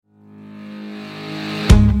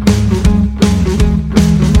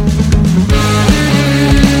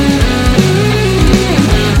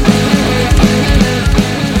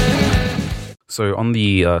So on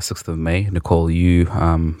the 6th of May, Nicole, you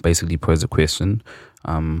basically posed a question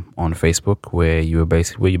on Facebook where you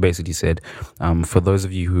basically said, for those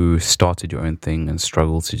of you who started your own thing and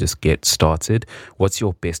struggle to just get started, what's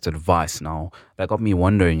your best advice? Now, that got me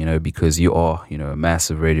wondering, because you are, a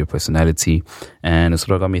massive radio personality, and it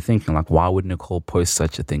sort of got me thinking, like, why would Nicole post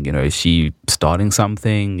such a thing? Is she starting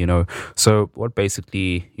something? So what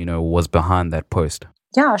basically, was behind that post?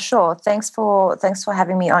 Yeah, sure. Thanks for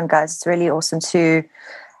having me on, guys. It's really awesome to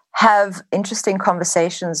have interesting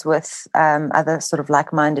conversations with other sort of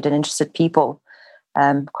like-minded and interested people.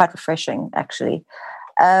 Quite refreshing, actually.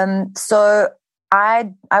 So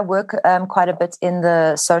I work quite a bit in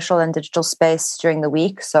the social and digital space during the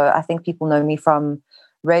week. So I think people know me from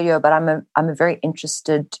radio, but I'm a very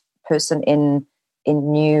interested person in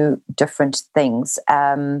new, different things.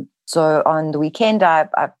 So on the weekend, I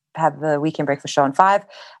have the Weekend Breakfast Show on 5,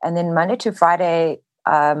 and then Monday to Friday,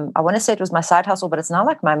 I want to say it was my side hustle, but it's now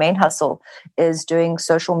like my main hustle, is doing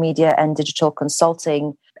social media and digital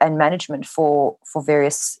consulting and management for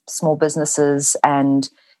various small businesses and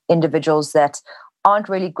individuals that aren't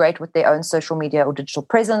really great with their own social media or digital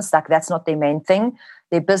presence. Like, that's not their main thing.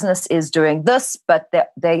 Their business is doing this, but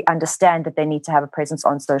they understand that they need to have a presence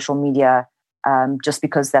on social media just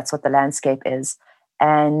because that's what the landscape is.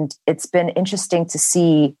 And it's been interesting to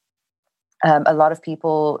see a lot of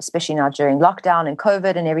people, especially now during lockdown and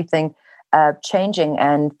COVID and everything, changing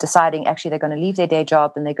and deciding actually they're going to leave their day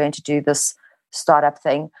job and they're going to do this startup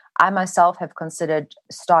thing. I myself have considered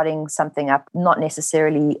starting something up, not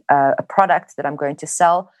necessarily a product that I'm going to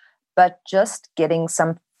sell, but just getting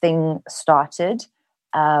something started.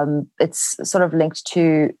 It's sort of linked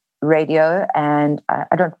to radio, and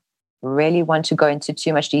I don't really want to go into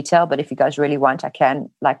too much detail, but if you guys really want, I can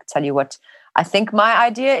tell you what I think my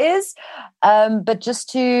idea is. But just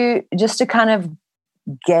to kind of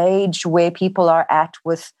gauge where people are at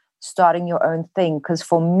with starting your own thing. Because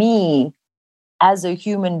for me, as a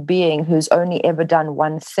human being who's only ever done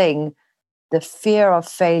one thing, the fear of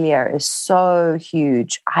failure is so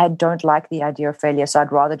huge. I don't like the idea of failure, so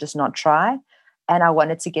I'd rather just not try. And I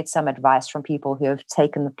wanted to get some advice from people who have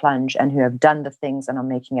taken the plunge and who have done the things and are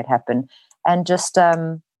making it happen. And just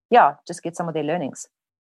get some of their learnings.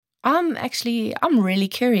 I'm really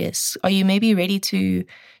curious. Are you maybe ready to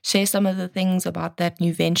share some of the things about that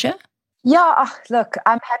new venture? Yeah, look,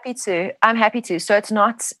 I'm happy to. So it's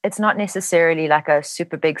not necessarily like a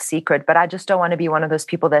super big secret, but I just don't want to be one of those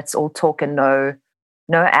people that's all talk and no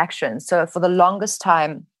action. So for the longest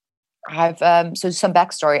time, I've so some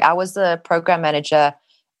backstory. I was the program manager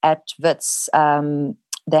at Wits.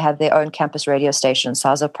 They have their own campus radio station. So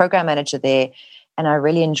I was a program manager there, and I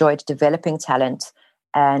really enjoyed developing talent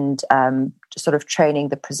and sort of training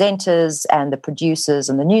the presenters and the producers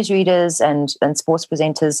and the newsreaders and sports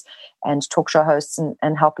presenters and talk show hosts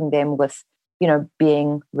and helping them with,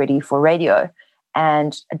 being ready for radio.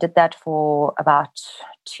 And I did that for about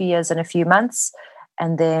 2 years and a few months.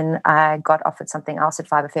 And then I got offered something else at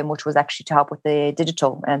 5FM, which was actually to help with the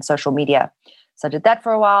digital and social media. So I did that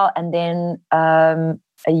for a while. And then, when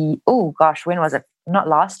was it? Not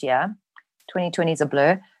last year. 2020 is a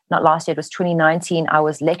blur. Not last year, it was 2019. I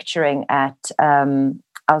was lecturing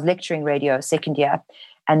radio second year.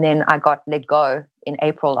 And then I got let go in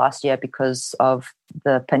April last year because of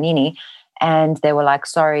the Panini. And they were like,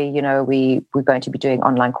 sorry, we're going to be doing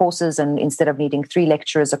online courses. And instead of needing 3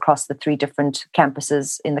 lecturers across the 3 different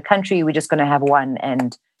campuses in the country, we're just going to have one,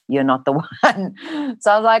 and you're not the one.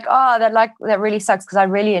 So I was like, that really sucks, because I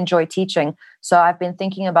really enjoy teaching. So I've been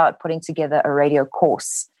thinking about putting together a radio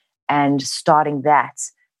course and starting that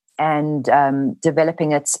and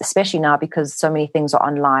developing it, especially now because so many things are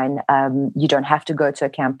online. You don't have to go to a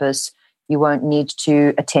campus. You won't need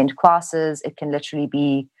to attend classes. It can literally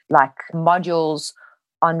be like modules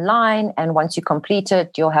online, and once you complete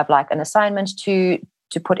it, you'll have like an assignment to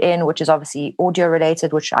put in, which is obviously audio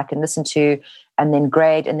related, which I can listen to and then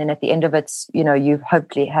grade. And then at the end of it, you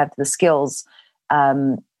hopefully have the skills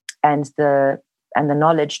and the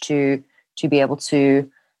knowledge to be able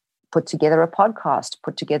to put together a podcast,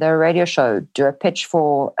 put together a radio show, do a pitch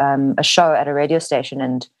for a show at a radio station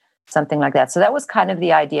and something like that. So that was kind of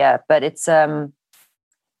the idea, but it's an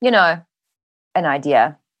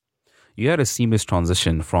idea. You had a seamless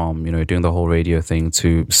transition from, doing the whole radio thing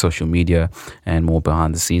to social media and more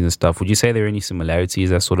behind the scenes and stuff. Would you say there are any similarities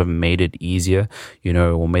that sort of made it easier,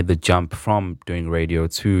 or made the jump from doing radio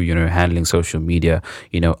to, handling social media,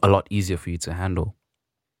 a lot easier for you to handle?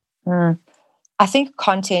 I think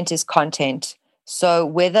content is content. So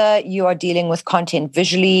whether you are dealing with content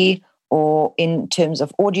visually or in terms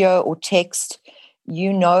of audio or text,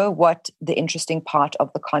 what the interesting part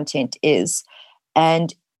of the content is.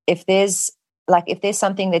 And if there's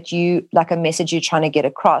something that you like, a message you're trying to get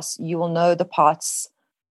across, you will know the parts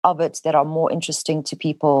of it that are more interesting to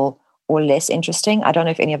people or less interesting. I don't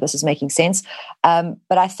know if any of this is making sense.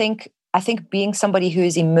 But I think being somebody who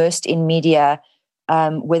is immersed in media,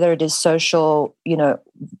 whether it is social,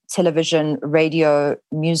 television, radio,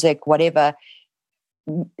 music, whatever,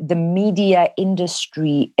 the media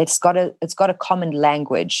industry, it's got a common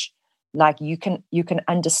language. Like you can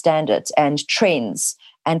understand it, and trends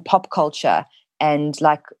and pop culture and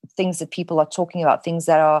like things that people are talking about, things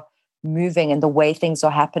that are moving and the way things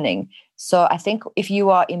are happening. So I think if you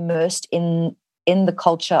are immersed in the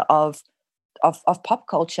culture of pop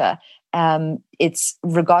culture, it's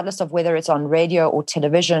regardless of whether it's on radio or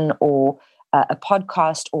television or a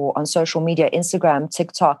podcast or on social media, Instagram,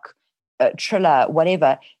 TikTok, Triller,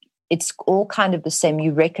 whatever, it's all kind of the same.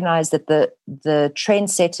 You recognize that the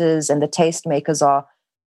trendsetters and the tastemakers are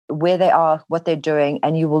where they are, what they're doing,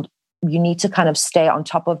 and you need to kind of stay on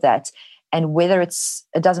top of that. And whether it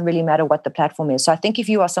doesn't really matter what the platform is. So I think if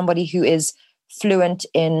you are somebody who is fluent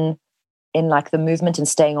in like the movement and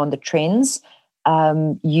staying on the trends,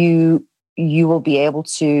 you will be able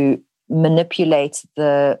to manipulate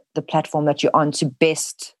the platform that you're on to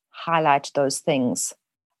best highlight those things.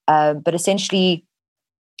 But essentially,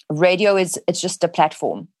 radio it's just a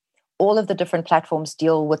platform. All of the different platforms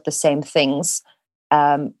deal with the same things: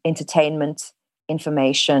 entertainment,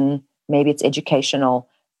 information, maybe it's educational.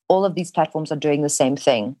 All of these platforms are doing the same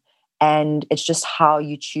thing, and it's just how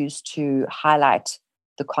you choose to highlight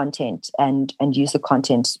the content and use the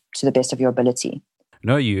content to the best of your ability.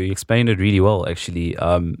 No, you explained it really well, actually.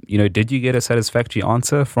 Did you get a satisfactory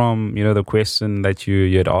answer from, the question that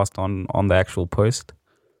you had asked on the actual post?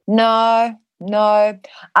 No.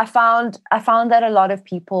 I found that a lot of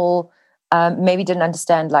people maybe didn't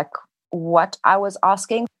understand like what I was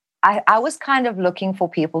asking. I was kind of looking for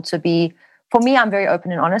people to be, for me, I'm very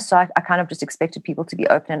open and honest. So I kind of just expected people to be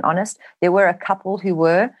open and honest. There were a couple who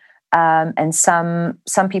were, and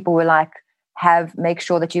some people were like, make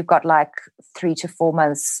sure that you've got like 3 to 4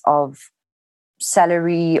 months of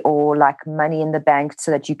salary or like money in the bank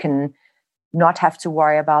so that you can not have to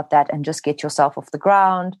worry about that and just get yourself off the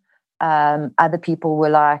ground. Other people were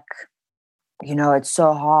like, it's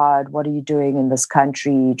so hard. What are you doing in this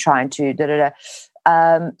country? Trying to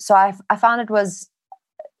So I found it was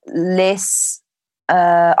less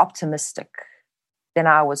optimistic than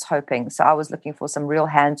I was hoping. So I was looking for some real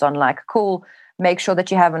hands-on, like, cool, make sure that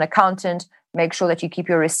you have an accountant, make sure that you keep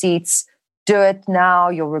your receipts, do it now,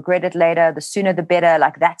 you'll regret it later, the sooner the better,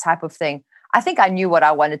 like that type of thing. I think I knew what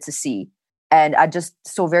I wanted to see, and I just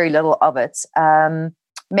saw very little of it.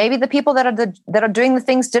 Maybe the people that are doing the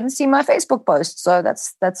things didn't see my Facebook post, so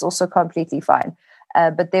that's also completely fine.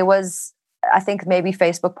 But there was, I think maybe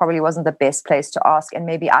Facebook probably wasn't the best place to ask, and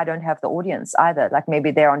maybe I don't have the audience either. Like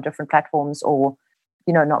maybe they're on different platforms, or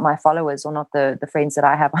not my followers, or not the friends that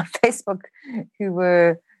I have on Facebook who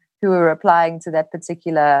were replying to that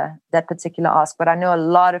particular ask. But I know a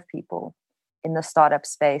lot of people in the startup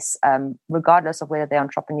space, regardless of whether they're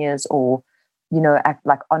entrepreneurs or act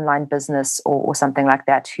like online business or something like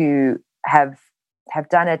that, who have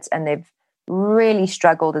done it, and they've really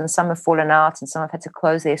struggled, and some have fallen out, and some have had to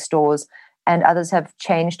close their stores, and others have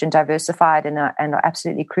changed and diversified and are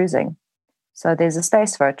absolutely cruising. So there's a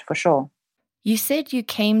space for it, for sure. You said you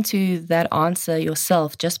came to that answer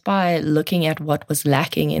yourself just by looking at what was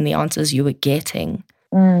lacking in the answers you were getting.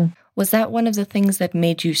 Was that one of the things that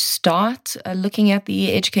made you start looking at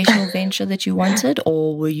the educational venture that you wanted,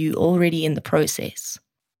 or were you already in the process?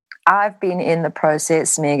 I've been in the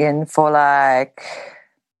process, Megan, for like,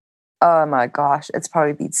 oh my gosh, it's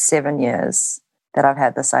probably been 7 years that I've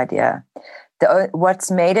had this idea.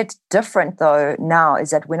 What's made it different though now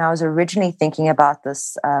is that when I was originally thinking about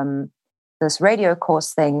this radio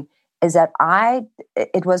course thing, is that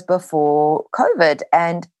it was before COVID,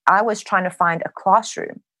 and I was trying to find a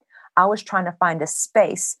classroom. I was trying to find a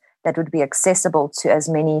space that would be accessible to as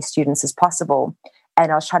many students as possible.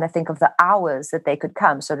 And I was trying to think of the hours that they could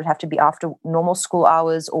come. So it would have to be after normal school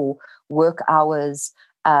hours or work hours.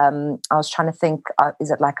 I was trying to think,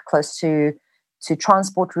 is it like close to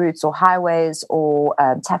transport routes or highways or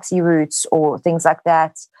taxi routes or things like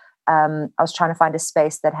that? I was trying to find a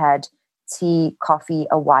space that had tea, coffee,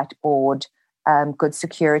 a whiteboard, good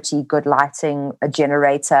security, good lighting, a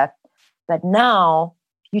generator. But now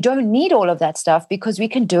you don't need all of that stuff because we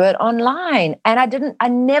can do it online. And I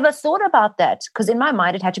never thought about that, because in my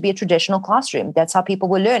mind, it had to be a traditional classroom. That's how people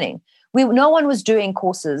were learning. No one was doing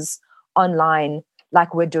courses online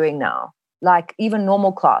like we're doing now, like even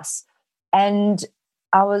normal class. And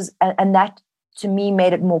that to me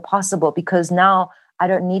made it more possible, because now I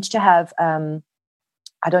don't need to have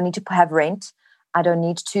rent. I don't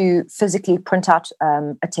need to physically print out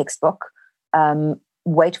a textbook,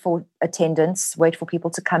 wait for attendance, wait for people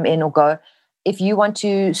to come in or go. If you want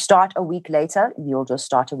to start a week later, you'll just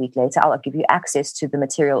start a week later. I'll give you access to the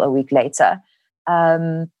material a week later.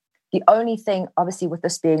 The only thing, obviously, with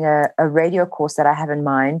this being a radio course that I have in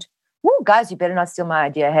mind, guys, you better not steal my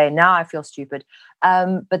idea. Hey, now I feel stupid.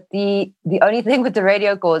 But the only thing with the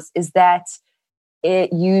radio course is that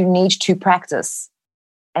you need to practice.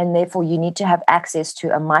 And therefore, you need to have access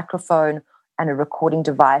to a microphone and a recording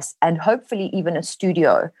device, and hopefully even a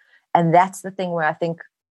studio. And that's the thing where I think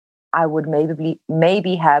I would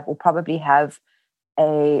maybe have, or probably have,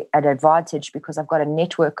 an advantage, because I've got a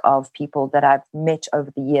network of people that I've met over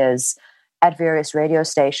the years at various radio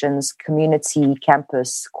stations, community,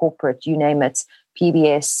 campus, corporate, you name it,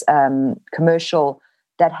 PBS, commercial,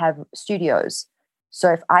 that have studios.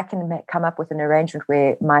 So if I can come up with an arrangement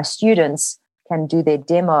where my students can do their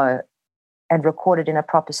demo and record it in a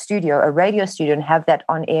proper studio, a radio studio, and have that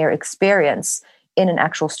on-air experience in an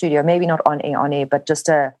actual studio, maybe not on-air, but just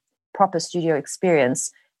a proper studio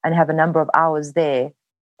experience, and have a number of hours there,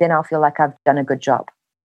 then I'll feel like I've done a good job.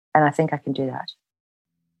 And I think I can do that.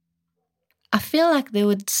 I feel like there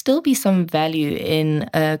would still be some value in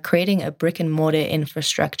creating a brick and mortar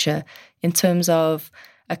infrastructure in terms of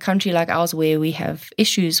a country like ours where we have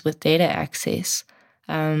issues with data access.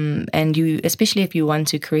 And you, especially if you want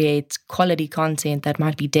to create quality content that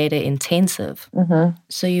might be data intensive. Mm-hmm.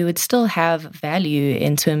 So you would still have value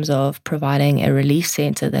in terms of providing a relief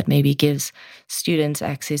center that maybe gives students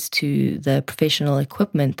access to the professional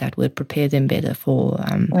equipment that would prepare them better for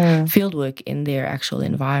fieldwork in their actual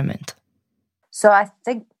environment. So I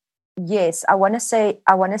think, yes, I want to say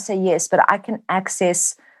yes, but I can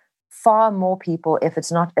access far more people if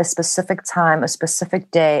it's not a specific time, a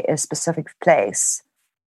specific day, a specific place.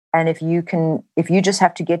 And if you just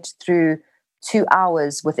have to get through 2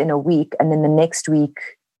 hours within a week, and then the next week,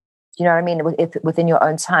 you know what I mean, within your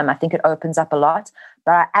own time, I think it opens up a lot.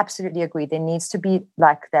 But I absolutely agree. There needs to be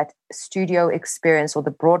like that studio experience, or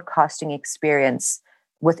the broadcasting experience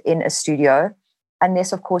within a studio.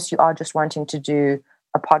 Unless, of course, you are just wanting to do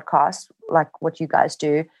a podcast like what you guys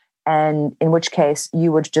do. And in which case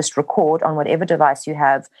you would just record on whatever device you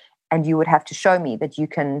have, and you would have to show me that you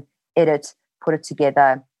can edit, put it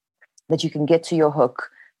together, that you can get to your hook,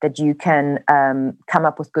 that you can come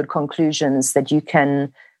up with good conclusions, that you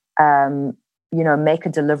can, make a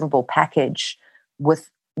deliverable package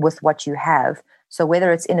with what you have. So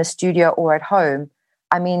whether it's in a studio or at home,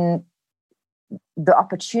 I mean, the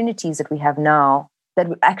opportunities that we have now, that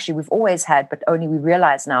we've always had, but only we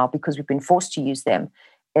realize now because we've been forced to use them.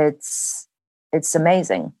 It's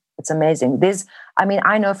amazing. It's amazing.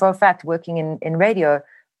 I know for a fact, working in radio,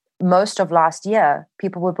 most of last year,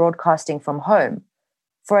 people were broadcasting from home.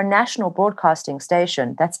 For a national broadcasting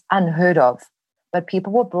station, that's unheard of. But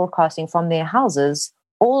people were broadcasting from their houses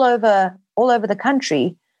all over the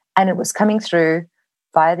country, and it was coming through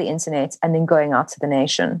via the internet and then going out to the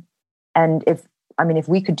nation. And if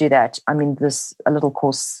we could do that, a little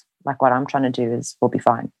course like what I'm trying to do will be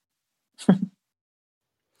fine.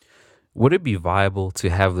 Would it be viable to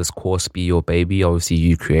have this course be your baby? Obviously,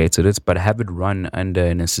 you created it, but have it run under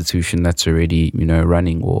an institution that's already,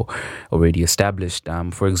 running or already established.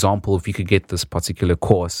 For example, if you could get this particular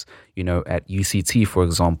course, at UCT, for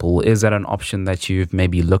example, is that an option that you've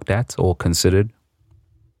maybe looked at or considered?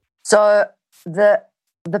 So the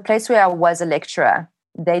place where I was a lecturer,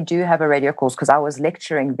 they do have a radio course because I was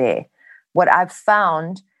lecturing there. What I've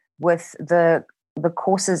found with the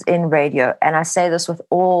courses in radio, and I say this with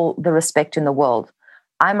all the respect in the world,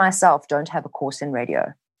 I myself don't have a course in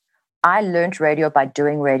radio. I learned radio by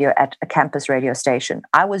doing radio at a campus radio station.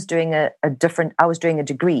 I was doing a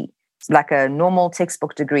degree, like a normal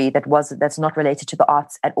textbook degree that's not related to the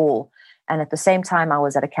arts at all. And at the same time, I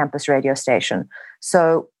was at a campus radio station.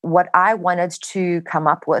 So what I wanted to come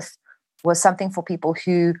up with was something for people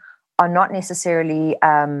who are not necessarily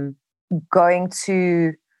going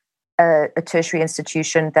to a tertiary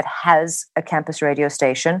institution that has a campus radio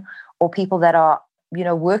station, or people that are,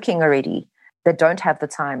 working already, that don't have the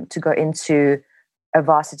time to go into a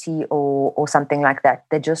varsity or something like that.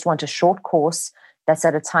 They just want a short course that's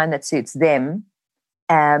at a time that suits them,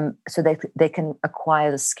 so they can acquire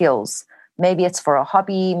the skills. Maybe it's for a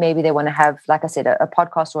hobby. Maybe they want to have, like I said, a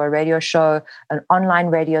podcast or a radio show, an online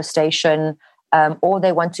radio station, or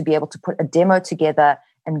they want to be able to put a demo together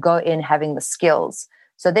and go in having the skills.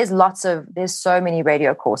 So there's so many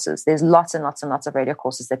radio courses. There's lots and lots and lots of radio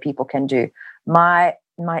courses that people can do. My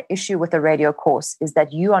my issue with a radio course is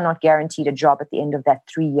that you are not guaranteed a job at the end of that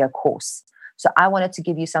 3-year course. So I wanted to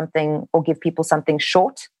give you something, or give people something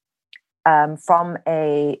short, from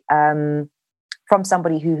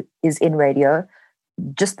somebody who is in radio,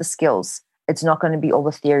 just the skills. It's not going to be all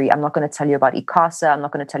the theory. I'm not going to tell you about ICASA. I'm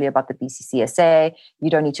not going to tell you about the BCCSA. You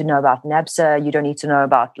don't need to know about NABSA. You don't need to know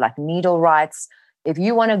about like needle rights. If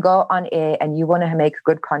you want to go on air and you want to make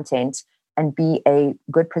good content and be a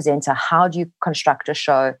good presenter, how do you construct a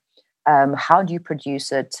show? How do you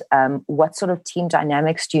produce it? What sort of team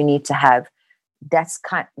dynamics do you need to have? That's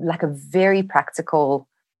kind of like a very practical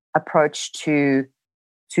approach to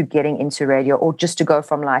getting into radio, or just to go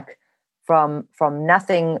from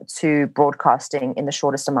nothing to broadcasting in the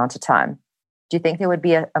shortest amount of time. Do you think there would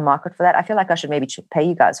be a market for that? I feel like I should maybe pay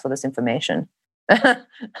you guys for this information.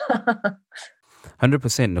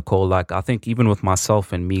 100%, Nicole. Like, I think even with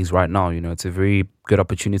myself and Mees right now, it's a very good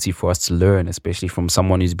opportunity for us to learn, especially from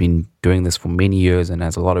someone who's been doing this for many years and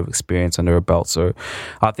has a lot of experience under her belt. So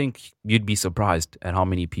I think you'd be surprised at how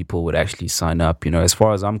many people would actually sign up. As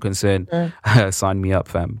far as I'm concerned, sign me up,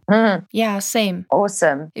 fam. Yeah, same.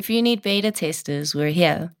 Awesome. If you need beta testers, we're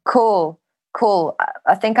here. Cool.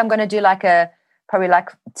 I think I'm going to do probably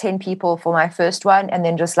 10 people for my first one, and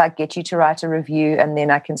then just get you to write a review, and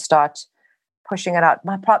then I can start pushing it out.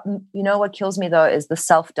 My problem, what kills me though, is the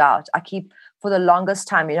self-doubt. I keep, for the longest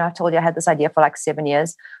time, I told you I had this idea for 7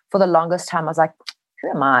 years. For the longest time, I was like,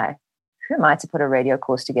 who am I? Who am I to put a radio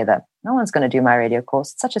course together? No one's going to do my radio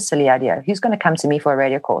course. It's such a silly idea. Who's going to come to me for a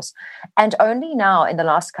radio course? And only now, in the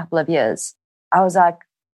last couple of years, I was like,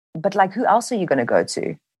 but who else are you going to go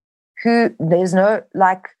to? There's no,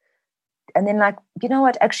 and then you know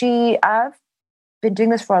what? Actually, I've been doing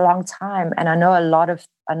this for a long time, and I know a lot of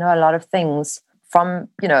things from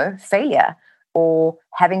failure, or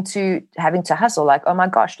having to hustle. Oh my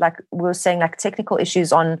gosh, we were saying, technical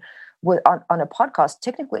issues on a podcast,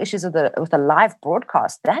 technical issues with a live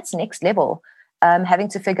broadcast. That's next level. Having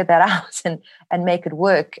to figure that out and make it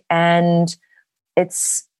work. And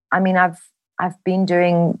I've been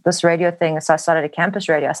doing this radio thing. So I started a campus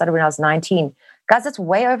radio. I started when I was 19. Guys, it's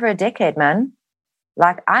way over a decade, man.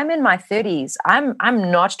 I'm in my 30s.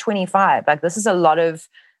 I'm not 25. This is a lot of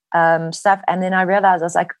stuff. And then I realized, I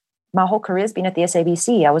was like, my whole career's been at the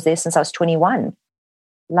SABC. I was there since I was 21.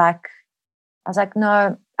 I was like,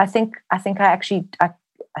 no, I think I actually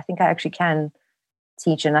can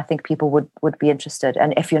teach, and I think people would be interested.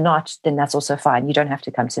 And if you're not, then that's also fine. You don't have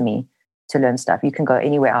to come to me to learn stuff. You can go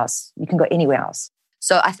anywhere else.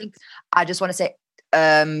 So I think I just want to say,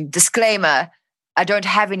 disclaimer, I don't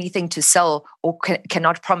have anything to sell, or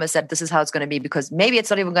cannot promise that this is how it's going to be, because maybe it's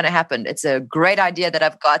not even going to happen. It's a great idea that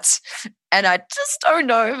I've got, and I just don't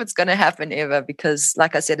know if it's going to happen ever, because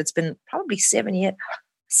like I said, it's been probably 7 years.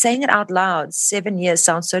 Saying it out loud, 7 years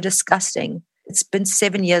sounds so disgusting. It's been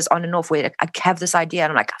 7 years on and off where I have this idea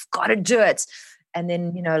and I'm like, I've got to do it. And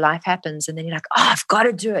then, life happens, and then you're like, oh, I've got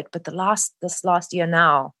to do it. But this last year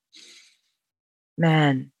now,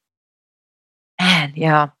 man,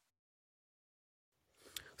 yeah.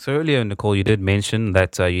 So earlier, Nicole, you did mention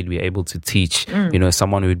that you'd be able to teach,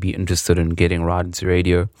 someone who would be interested in getting right into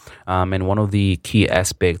radio. And one of the key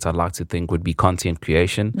aspects I'd like to think would be content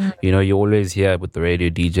creation. You always hear with the radio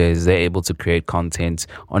DJs, they're able to create content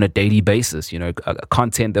on a daily basis,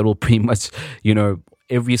 content that will pretty much,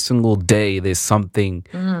 every single day there's something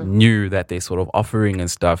new that they're sort of offering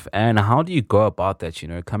and stuff. And how do you go about that,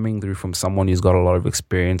 coming through from someone who's got a lot of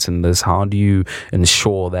experience in this? How do you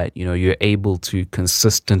ensure that, you're able to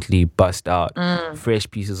consistently bust out fresh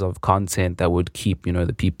pieces of content that would keep,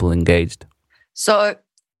 the people engaged? So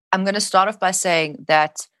I'm going to start off by saying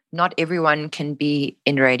that not everyone can be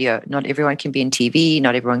in radio. Not everyone can be in TV.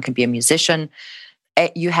 Not everyone can be a musician.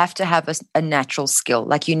 You have to have a natural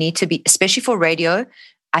skill. You need to be, especially for radio,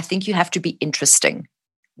 I think you have to be interesting.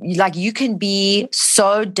 You can be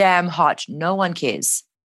so damn hot. No one cares.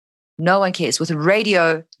 With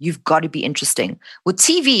radio, you've got to be interesting. With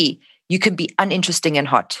TV, you can be uninteresting and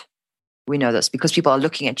hot. We know this because people are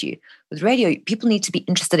looking at you. With radio, people need to be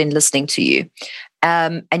interested in listening to you.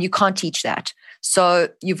 And you can't teach that. So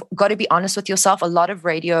you've got to be honest with yourself. A lot of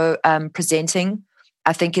radio presenting,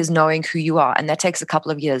 I think, is knowing who you are. And that takes a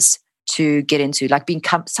couple of years to get into.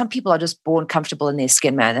 Some people are just born comfortable in their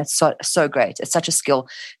skin, man. That's so great. It's such a skill.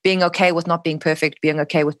 Being okay with not being perfect, being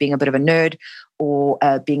okay with being a bit of a nerd, or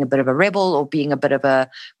being a bit of a rebel, or being a bit of a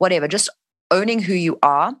whatever. Just owning who you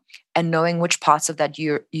are and knowing which parts of that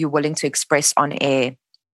you're willing to express on air,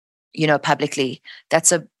 publicly.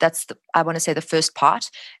 That's I want to say the first part.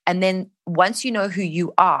 And then once you know who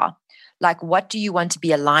you are, Like, what do you want to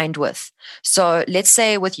be aligned with? So let's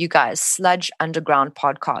say with you guys, Sludge Underground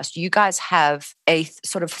podcast, you guys have a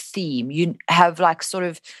sort of theme. You have like sort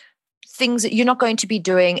of things that you're not going to be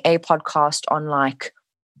doing a podcast on, like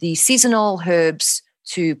the seasonal herbs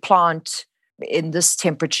to plant in this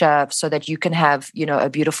temperature so that you can have, you know, a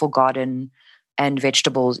beautiful garden and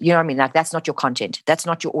vegetables. You know what I mean? Like, that's not your content. That's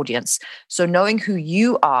not your audience. So knowing who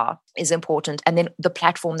you are is important, and then the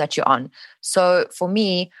platform that you're on. So for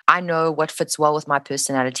me, I know what fits well with my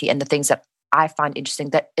personality and the things that I find interesting,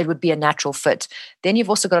 that it would be a natural fit. Then you've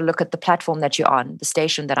also got to look at the platform that you're on, the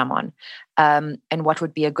station that I'm on, and what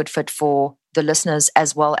would be a good fit for the listeners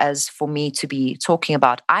as well as for me to be talking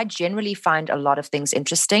about. I generally find a lot of things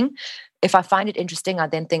interesting. If I find it interesting, I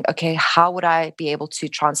then think, okay, how would I be able to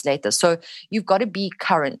translate this? So you've got to be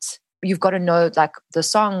current. You've got to know like the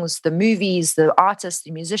songs, the movies, the artists,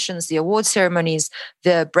 the musicians, the award ceremonies,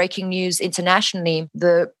 the breaking news internationally,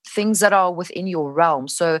 the things that are within your realm.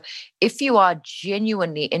 So if you are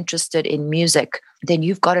genuinely interested in music, then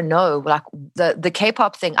you've got to know like the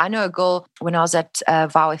K-pop thing. I know a girl when I was at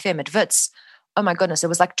VOW FM at Wits. Oh my goodness, it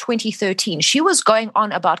was like 2013. She was going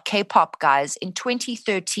on about K-pop, guys, in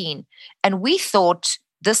 2013. And we thought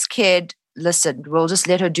this kid, listen, we'll just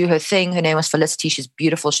let her do her thing. Her name was Felicity. She's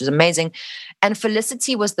beautiful. She's amazing. And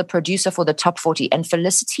Felicity was the producer for the Top 40. And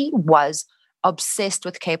Felicity was obsessed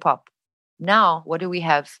with K-pop. Now, what do we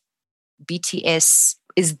have? BTS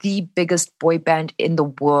is the biggest boy band in the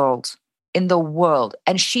world.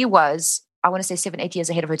 And she was, I want to say 7-8 years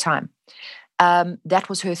ahead of her time. That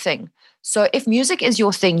was her thing. So if music is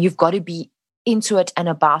your thing, you've got to be into it and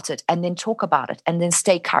about it, and then talk about it, and then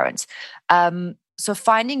stay current. So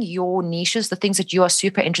finding your niches, the things that you are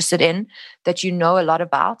super interested in, that you know a lot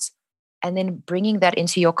about, and then bringing that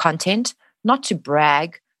into your content, not to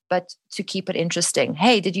brag, but to keep it interesting.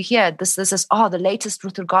 Hey, did you hear this? This is, the latest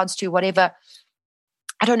with regards to whatever.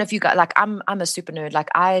 I don't know if you got, like, I'm a super nerd. Like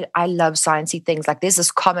I love sciencey things. Like there's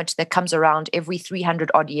this comet that comes around every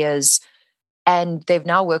 300 odd years. And they've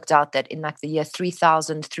now worked out that in like the year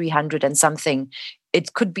 3,300 and something,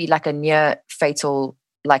 it could be like a near fatal,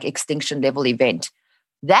 like extinction level event.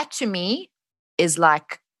 That to me is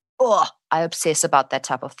like, I obsess about that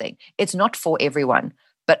type of thing. It's not for everyone,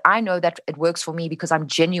 but I know that it works for me because I'm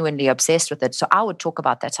genuinely obsessed with it. So I would talk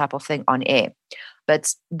about that type of thing on air.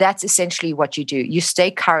 But that's essentially what you do. You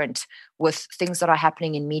stay current with things that are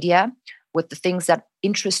happening in media, with the things that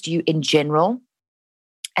interest you in general.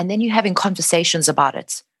 And then you're having conversations about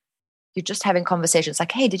it. You're just having conversations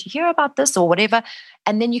like, hey, did you hear about this or whatever?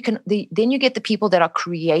 And then then you get the people that are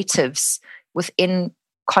creatives within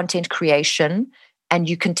content creation, and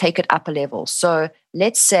you can take it up a level. So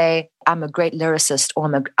let's say I'm a great lyricist, or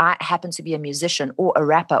I happen to be a musician or a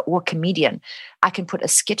rapper or a comedian. I can put a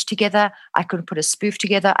skit together. I can put a spoof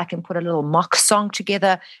together. I can put a little mock song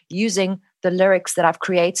together using the lyrics that I've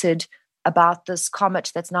created about this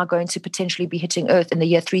comet that's now going to potentially be hitting Earth in the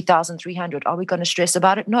year 3,300. Are we going to stress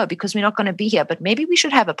about it? No, because we're not going to be here. But maybe we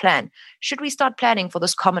should have a plan. Should we start planning for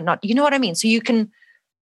this comet? Not, you know what I mean? So you can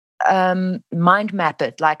mind map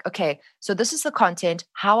it. Like, okay, so this is the content.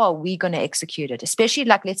 How are we going to execute it? Especially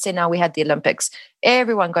like, let's say now we had the Olympics.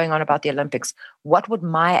 Everyone going on about the Olympics. What would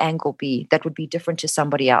my angle be that would be different to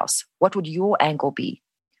somebody else? What would your angle be?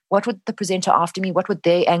 What would the presenter after me, what would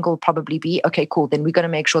their angle probably be? Okay, cool. Then we're going to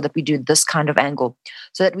make sure that we do this kind of angle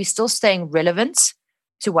so that we're still staying relevant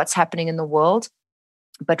to what's happening in the world,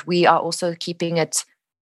 but we are also keeping it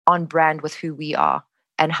on brand with who we are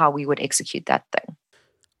and how we would execute that thing.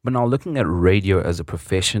 But now looking at radio as a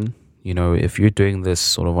profession, you know, if you're doing this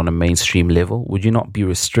sort of on a mainstream level, would you not be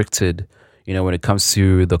restricted, you know, when it comes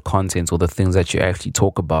to the content or the things that you actually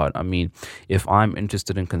talk about? I mean, if I'm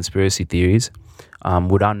interested in conspiracy theories,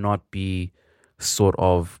 would I not be sort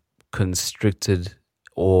of constricted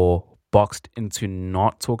or boxed into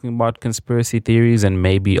not talking about conspiracy theories and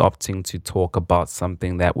maybe opting to talk about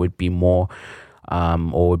something that would be more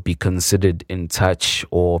or would be considered in touch,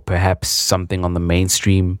 or perhaps something on the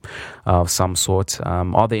mainstream of some sort?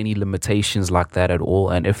 Are there any limitations like that at all?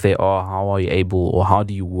 And if there are, how are you able, or how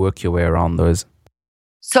do you work your way around those?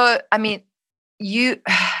 So, I mean,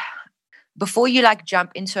 before you like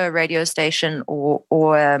jump into a radio station or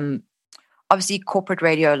obviously corporate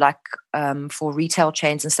radio, like for retail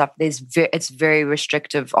chains and stuff, it's very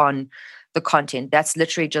restrictive on the content. That's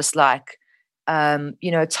literally just like,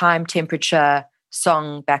 time, temperature,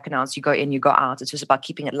 song, back announce, you go in, you go out. It's just about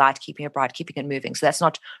keeping it light, keeping it bright, keeping it moving. So that's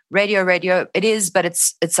not radio. It is, but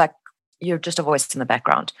it's like you're just a voice in the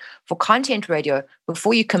background. For content radio,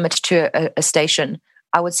 before you commit to a station,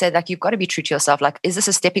 I would say that you've got to be true to yourself. Like, is this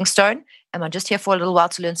a stepping stone? Am I just here for a little while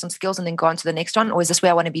to learn some skills and then go on to the next one? Or is this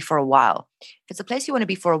where I want to be for a while? If it's a place you want to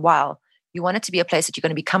be for a while, you want it to be a place that you're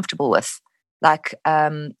going to be comfortable with. Like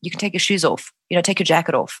you can take your shoes off, take your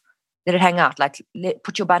jacket off, let it hang out, like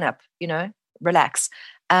put your bun up, relax.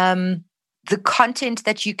 The content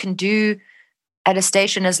that you can do at a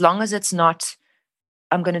station, as long as it's not,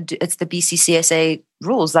 it's the BCCSA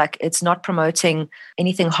rules. Like it's not promoting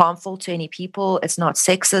anything harmful to any people. It's not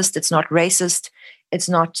sexist. It's not racist. It's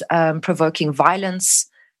not provoking violence.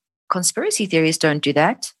 Conspiracy theories don't do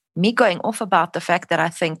that. Me going off about the fact that I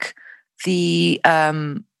think the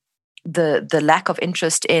lack of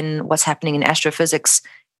interest in what's happening in astrophysics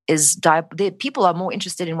is people are more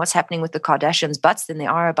interested in what's happening with the Kardashians' butts than they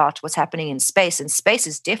are about what's happening in space. And space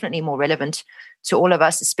is definitely more relevant to all of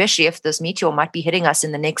us, especially if this meteor might be hitting us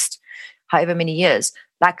in the next however many years.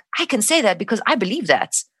 Like I can say that because I believe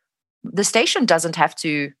that. The station doesn't have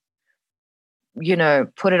to,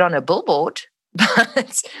 put it on a billboard.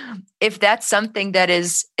 But if that's something that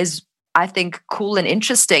is I think cool and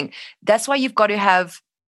interesting, that's why you've got to have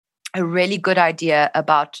a really good idea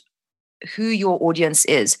about who your audience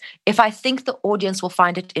is. If I think the audience will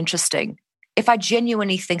find it interesting, if I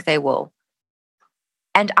genuinely think they will,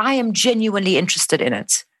 and I am genuinely interested in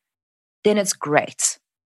it, then it's great.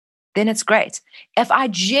 If I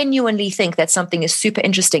genuinely think that something is super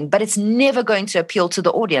interesting, but it's never going to appeal to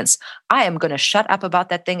the audience, I am going to shut up about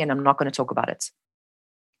that thing and I'm not going to talk about it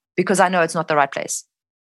because I know it's not the right place.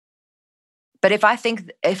 But if I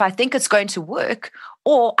think it's going to work,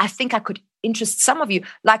 or I think I could interest some of you,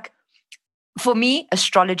 like for me,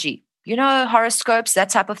 astrology, horoscopes, that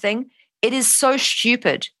type of thing, it is so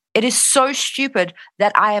stupid. It is so stupid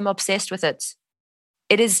that I am obsessed with it.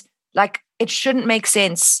 It is like, it shouldn't make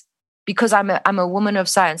sense because I'm a woman of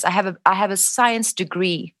science. I have a science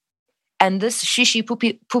degree, and this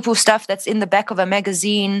shishi poo stuff that's in the back of a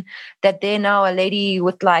magazine that they're now a lady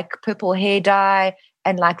with like purple hair dye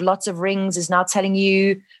and like lots of rings is now telling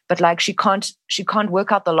you, but like she can't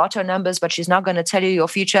work out the lotto numbers, but she's now going to tell you your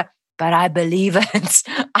future. But I believe it.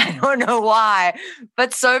 I don't know why,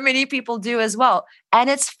 but so many people do as well. And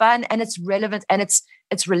it's fun and it's relevant and it's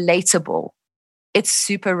relatable. It's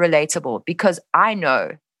super relatable because I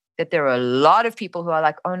know that there are a lot of people who are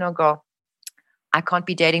like, oh no, girl, I can't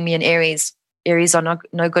be dating me in Aries. Aries are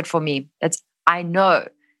no good for me. I know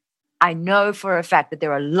for a fact that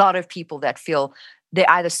there are a lot of people that feel they're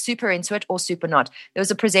either super into it or super not. There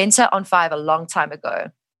was a presenter on 5 a long time ago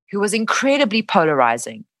who was incredibly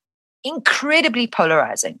polarizing. His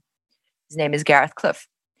name is Gareth Cliff.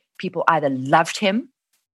 People either loved him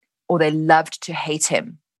or they loved to hate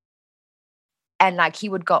him. And like he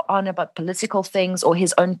would go on about political things or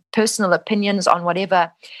his own personal opinions on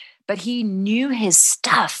whatever, but he knew his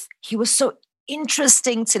stuff. He was so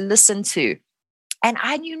interesting to listen to. And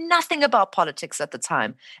I knew nothing about politics at the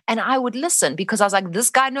time. And I would listen because I was like,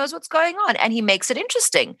 this guy knows what's going on and he makes it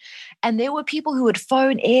interesting. And there were people who would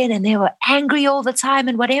phone in and they were angry all the time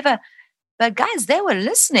and whatever. But guys, they were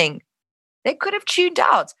listening. They could have tuned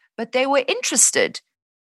out, but they were interested.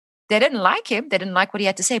 They didn't like him. They didn't like what he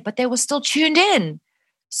had to say, but they were still tuned in.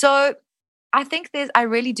 So I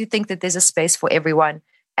really do think that there's a space for everyone.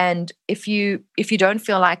 And if you don't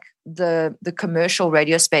feel like the commercial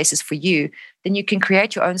radio space is for you, then you can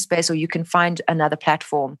create your own space or you can find another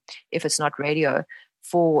platform, if it's not radio,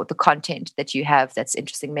 for the content that you have that's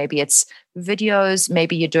interesting. Maybe it's videos,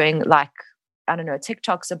 maybe you're doing like, I don't know,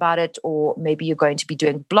 TikToks about it, or maybe you're going to be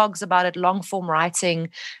doing blogs about it, long form writing,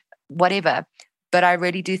 whatever. But I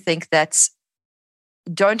really do think that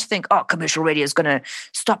don't think, oh, commercial radio is going to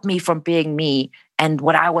stop me from being me and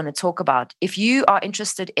what I want to talk about. If you are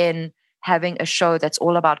interested in having a show that's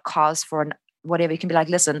all about cars for whatever, you can be like,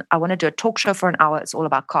 listen, I want to do a talk show for an hour. It's all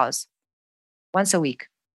about cars. Once a week,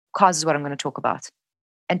 cars is what I'm going to talk about.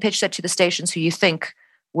 And pitch that to the stations who you think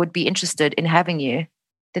would be interested in having you,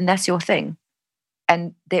 then that's your thing.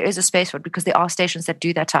 And there is a space for it because there are stations that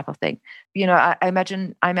do that type of thing. I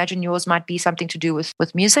imagine yours might be something to do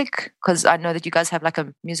with music, because I know that you guys have like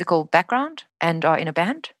a musical background and are in a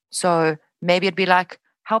band. So maybe it'd be like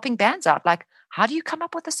helping bands out. Like, how do you come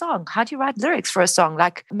up with a song? How do you write lyrics for a song?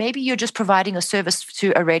 Like maybe you're just providing a service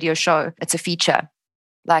to a radio show. It's a feature.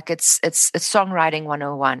 Like it's songwriting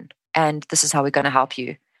 101. And this is how we're going to help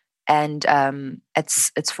you. And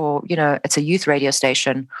it's for, it's a youth radio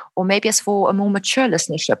station, or maybe it's for a more mature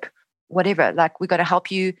listenership, whatever. Like, we got to help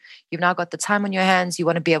you. You've now got the time on your hands. You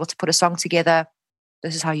want to be able to put a song together.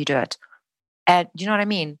 This is how you do it. And you know what I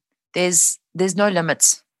mean? There's no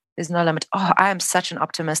limits. There's no limit. Oh, I am such an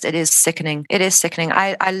optimist. It is sickening.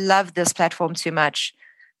 I love this platform too much.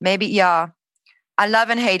 Maybe, yeah, I love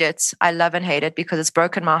and hate it. I love and hate it because it's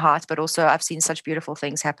broken my heart, but also I've seen such beautiful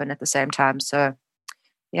things happen at the same time. So,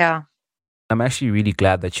 yeah. I'm actually really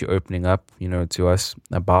glad that you're opening up, to us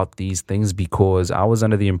about these things, because I was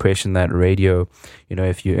under the impression that radio,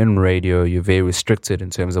 if you're in radio, you're very restricted in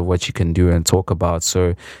terms of what you can do and talk about.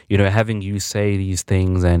 So, having you say these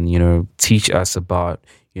things and, teach us about,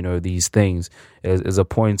 these things is a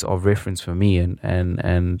point of reference for me and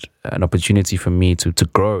an opportunity for me to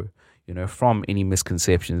grow, from any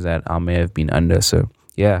misconceptions that I may have been under. So,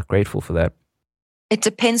 yeah, grateful for that. It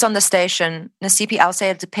depends on the station. Nasipi, I'll say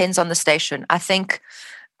it depends on the station. I think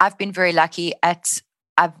I've been very lucky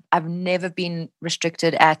I've never been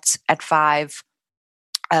restricted at 5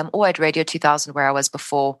 or at Radio 2000 where I was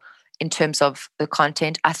before in terms of the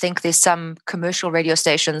content. I think there's some commercial radio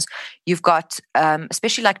stations you've got,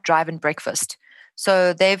 especially like Drive and Breakfast.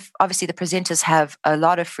 So they've obviously the presenters have a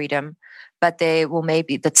lot of freedom, but they will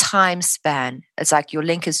maybe the time span. It's like your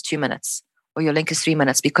link is 2 minutes. Or your link is 3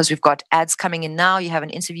 minutes because we've got ads coming in now. You have an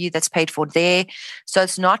interview that's paid for there. So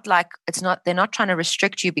they're not trying to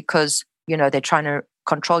restrict you because, they're trying to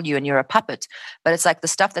control you and you're a puppet. But it's like the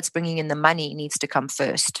stuff that's bringing in the money needs to come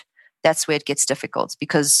first. That's where it gets difficult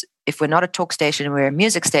because if we're not a talk station and we're a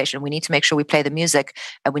music station, we need to make sure we play the music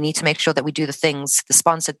and we need to make sure that we do the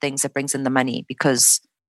sponsored things that brings in the money because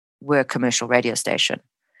we're a commercial radio station,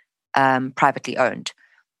 privately owned.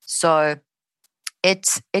 So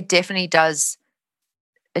it definitely does.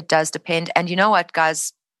 It does depend. And you know what,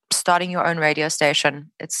 guys, starting your own radio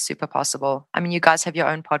station, it's super possible. I mean, you guys have your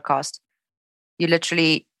own podcast. You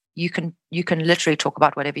can literally talk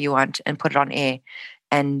about whatever you want and put it on air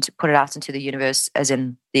and put it out into the universe, as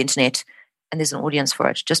in the internet. And there's an audience for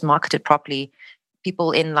it. Just market it properly.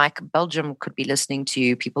 People in like Belgium could be listening to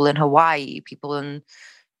you. People in Hawaii. People in,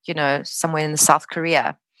 somewhere in South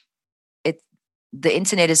Korea. The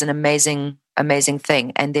internet is an amazing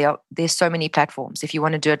thing, and there's so many platforms. If you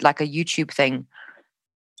want to do it like a YouTube thing,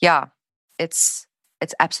 yeah, it's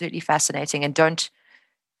absolutely fascinating. And don't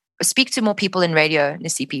speak to more people in radio,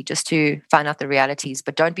 Nasipi, just to find out the realities.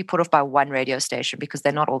 But don't be put off by one radio station because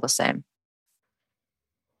they're not all the same.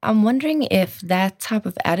 I'm wondering if that type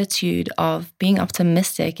of attitude of being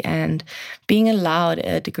optimistic and being allowed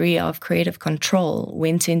a degree of creative control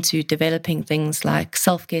went into developing things like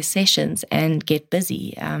self-care sessions and Get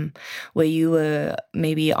Busy, where you were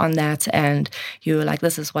maybe on that and you were like,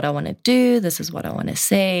 this is what I want to do, this is what I want to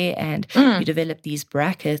say, and you developed these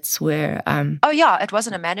brackets where... oh yeah, it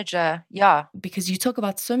wasn't a manager, yeah. Because you talk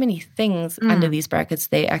about so many things under these brackets,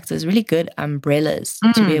 they act as really good umbrellas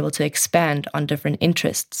to be able to expand on different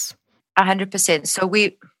interests. 100%. So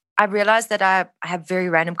I realized that I have very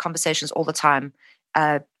random conversations all the time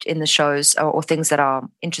in the shows or things that are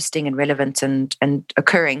interesting and relevant and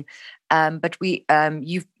occurring. But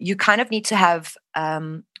you kind of need to have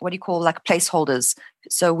what do you call like placeholders.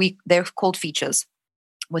 So they're called features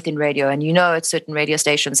within radio, and at certain radio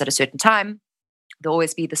stations at a certain time there'll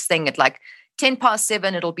always be this thing at like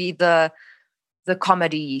 7:10. It'll be the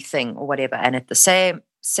comedy thing or whatever, and at the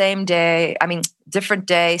same day, different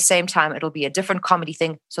day, same time, it'll be a different comedy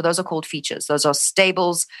thing. So those are called features. Those are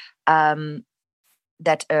stables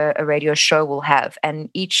that a radio show will have. And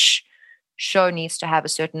each show needs to have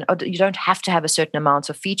you don't have to have a certain amount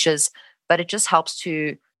of features, but it just helps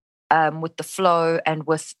to, with the flow and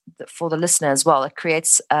for the listener as well. It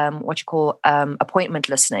creates what you call appointment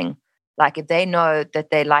listening. Like if they know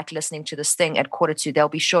that they like listening to this thing at 1:45, they'll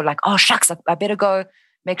be sure like, oh, shucks, I better go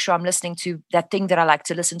make sure I'm listening to that thing that I like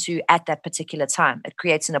to listen to at that particular time. It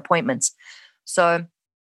creates an appointment. So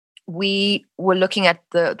we were looking at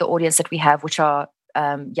the audience that we have, which are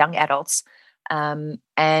young adults.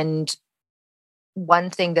 And one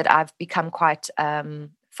thing that I've become quite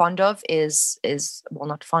fond of is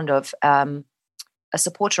not fond of, a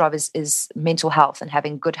supporter of is mental health and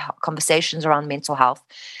having good conversations around mental health.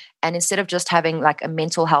 And instead of just having like a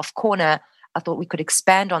mental health corner, I thought we could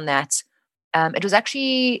expand on that. It was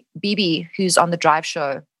actually Bibi who's on the Drive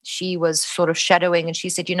show. She was sort of shadowing and she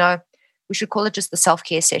said, we should call it just the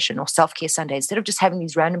self-care session or self-care Sunday. Instead of just having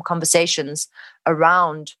these random conversations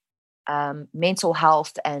around mental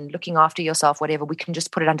health and looking after yourself, whatever, we can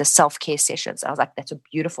just put it under self-care sessions. I was like, that's a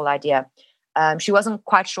beautiful idea. She wasn't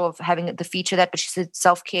quite sure of having the feature that, but she said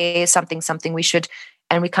self-care, something we should,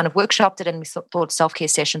 and we kind of workshopped it and we thought self-care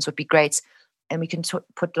sessions would be great. And we can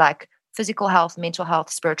put like physical health, mental health,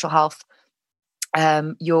 spiritual health,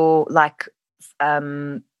 your like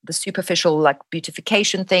the superficial like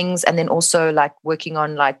beautification things, and then also like working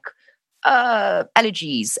on like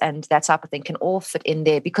allergies and that type of thing can all fit in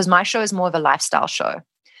there, because my show is more of a lifestyle show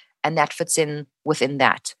and that fits in within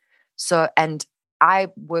that. So, and I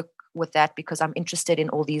work with that because I'm interested in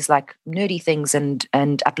all these like nerdy things and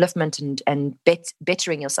upliftment and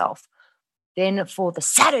bettering yourself. Then for the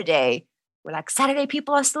Saturday, we're like, Saturday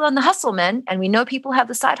people are still on the hustle, man. And we know people have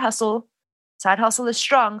the side hustle. Side hustle is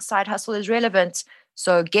strong. Side hustle is relevant.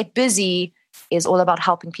 So Get Busy is all about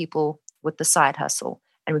helping people with the side hustle.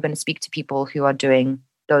 And we're going to speak to people who are doing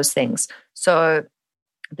those things. So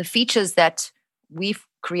the features that we've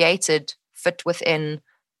created fit within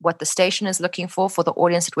what the station is looking for the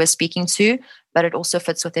audience that we're speaking to, but it also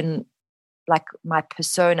fits within like my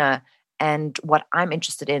persona and what I'm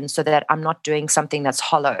interested in so that I'm not doing something that's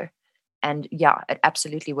hollow. And yeah, it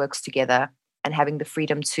absolutely works together and having the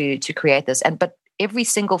freedom to create this. But every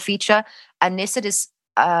single feature, unless it is,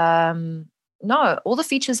 no, all the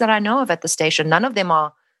features that I know of at the station, none of them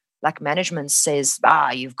are like management says,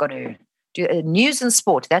 you've got to do news and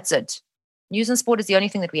sport. That's it. News and sport is the only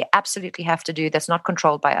thing that we absolutely have to do that's not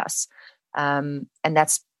controlled by us. And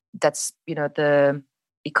that's the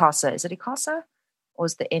ICASA. Is it ICASA? Or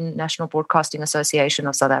is the National Broadcasting Association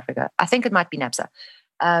of South Africa? I think it might be NABSA.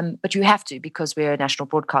 But you have to because we're a national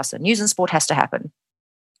broadcaster. News and sport has to happen.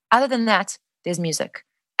 Other than that, there's music.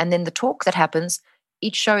 And then the talk that happens,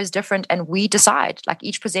 each show is different and we decide. Like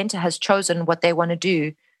each presenter has chosen what they want to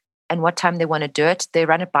do and what time they want to do it. They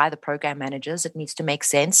run it by the program managers. It needs to make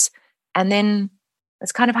sense. And then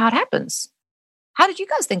that's kind of how it happens. How did you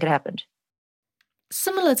guys think it happened?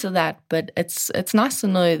 Similar to that, but it's nice to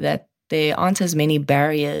know that there aren't as many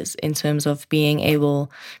barriers in terms of being able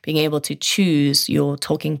to choose your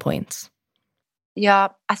talking points. Yeah,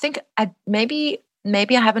 I think maybe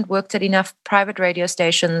I haven't worked at enough private radio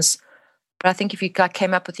stations, but I think if you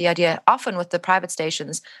came up with the idea, often with the private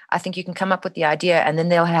stations, I think you can come up with the idea and then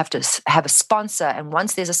they'll have to have a sponsor. And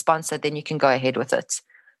once there's a sponsor, then you can go ahead with it.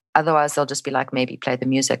 Otherwise, they'll just be like, maybe play the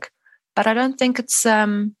music. But I don't think it's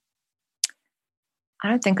like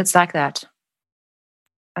that.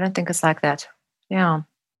 I don't think it's like that. Yeah.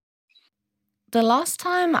 The last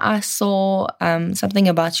time I saw something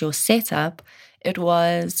about your setup, it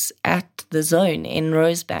was at The Zone in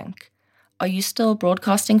Rosebank. Are you still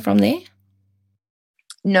broadcasting from there?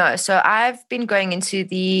 No. So I've been going into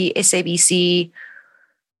the SABC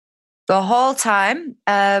the whole time.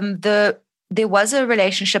 There was a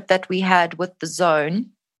relationship that we had with The Zone,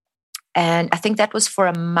 and I think that was for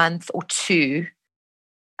a month or two.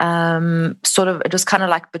 It was kind of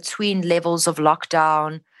like between levels of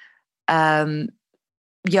lockdown.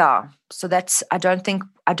 Yeah. So I don't think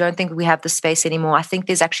we have the space anymore. I think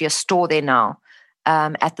there's actually a store there now,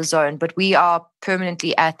 at The Zone, but we are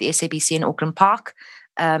permanently at the SABC in Auckland Park.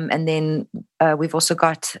 And then, we've also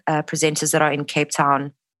got, presenters that are in Cape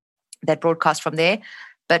Town that broadcast from there.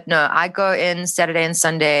 But no, I go in Saturday and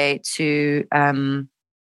Sunday to, the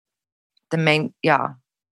main,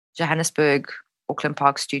 Johannesburg, Auckland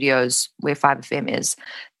Park studios where 5FM is.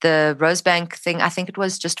 The Rosebank thing, I think it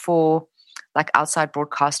was just for like outside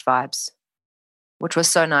broadcast vibes, which was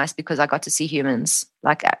so nice because I got to see humans,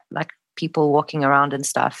 like people walking around and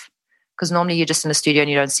stuff. Because normally you're just in the studio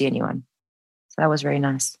and you don't see anyone. So that was very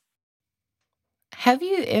nice. Have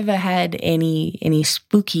you ever had any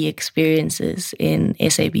spooky experiences in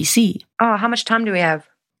SABC? Oh, how much time do we have?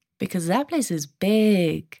 Because that place is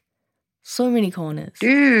big. So many corners.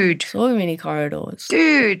 Dude. So many corridors.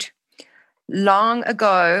 Dude. Long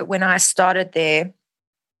ago when I started there,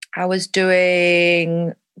 I was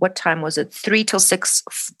doing, what time was it? 3 to 6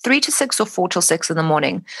 or 4 till 6 in the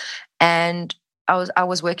morning. And I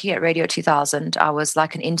was working at Radio 2000. I was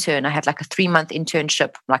like an intern. I had like a 3-month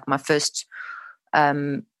internship, like my first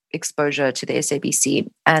exposure to the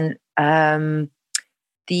SABC. And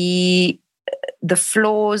the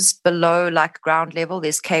floors below like ground level,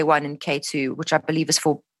 there's K1 and K2, which I believe is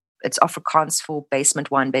it's Afrikaans for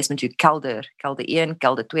basement 1, basement 2, kelder 1,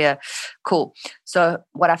 kelder 2. Cool. So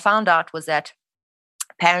what I found out was that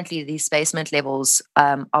apparently these basement levels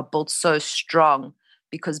are built so strong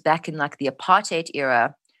because back in like the apartheid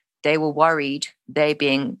era, they were worried, they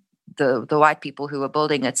being the white people who were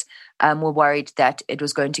building it, were worried that it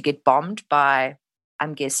was going to get bombed by,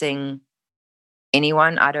 I'm guessing,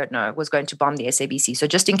 anyone, I don't know, was going to bomb the SABC. So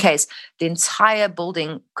just in case, the entire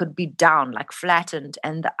building could be down, like flattened,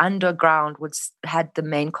 and the underground had the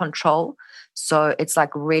main control. So it's like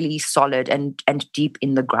really solid and deep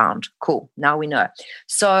in the ground. Cool. Now we know.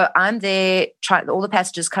 So I'm there, all the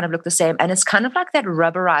passages kind of look the same. And it's kind of like that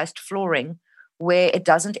rubberized flooring where it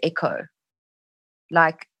doesn't echo.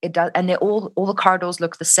 Like it does, and all the corridors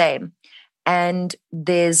look the same. And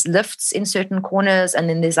there's lifts in certain corners, and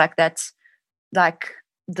then there's like that, like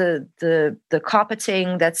the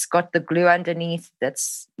carpeting that's got the glue underneath.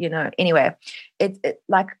 That's, anyway, it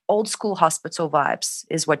like old school hospital vibes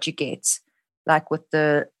is what you get, like with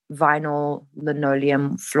the vinyl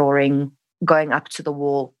linoleum flooring going up to the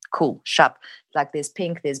wall. Cool, sharp. Like there's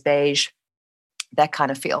pink, there's beige, that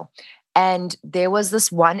kind of feel. And there was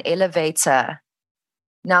this one elevator.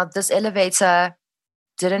 Now, this elevator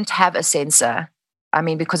didn't have a sensor. I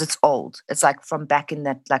mean, because it's old. It's like from back in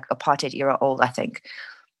that like apartheid era old, I think.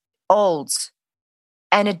 Old.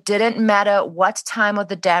 And it didn't matter what time of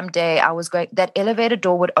the damn day I was going, that elevator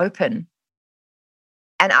door would open.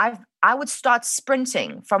 And I would start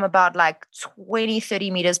sprinting from about like 20,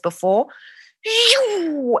 30 meters before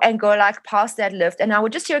and go like past that lift. And I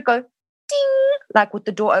would just hear it go ding, like with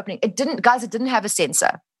the door opening. It didn't have a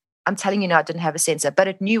sensor. I'm telling you now, it didn't have a sensor, but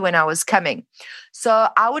it knew when I was coming. So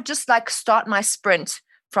I would just like start my sprint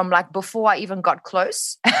from like before I even got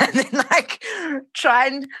close, and then like try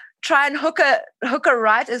and hook a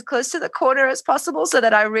right as close to the corner as possible so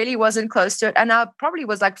that I really wasn't close to it. And I probably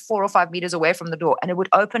was like 4 or 5 meters away from the door, and it would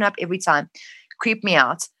open up every time, creep me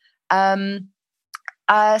out.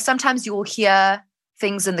 Sometimes you will hear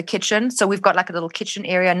things in the kitchen. So we've got like a little kitchen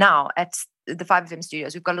area now at the 5FM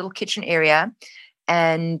studios. We've got a little kitchen area.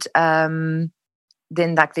 And then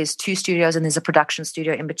like there's 2 studios and there's a production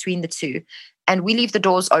studio in between the 2. And we leave the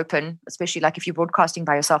doors open, especially like if you're broadcasting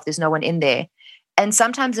by yourself, there's no one in there. And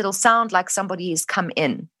sometimes it'll sound like somebody has come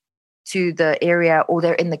in to the area, or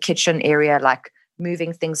they're in the kitchen area, like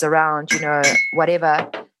moving things around, whatever.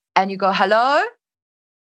 And you go, hello?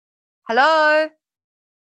 Hello?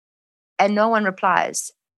 And no one replies.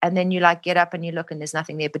 And then you like get up and you look and there's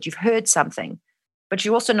nothing there, but you've heard something. But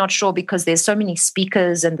you're also not sure because there's so many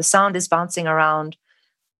speakers and the sound is bouncing around,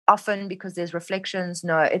 often because there's reflections.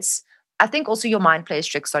 No, I think also your mind plays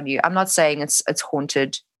tricks on you. I'm not saying it's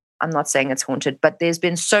haunted. I'm not saying it's haunted, but there's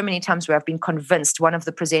been so many times where I've been convinced one of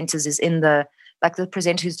the presenters is the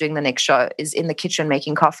presenter who's doing the next show is in the kitchen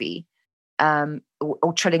making coffee,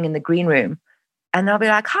 or chilling in the green room. And they'll be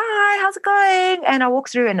like, hi, how's it going? And I walk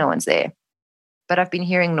through and no one's there. But I've been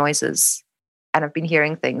hearing noises. And I've been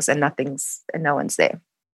hearing things and no one's there.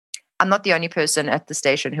 I'm not the only person at the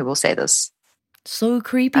station who will say this. So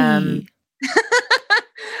creepy. Where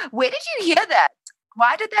did you hear that?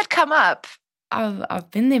 Why did that come up? I've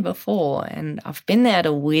been there before, and I've been there at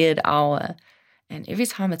a weird hour. And every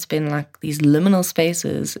time it's been like these liminal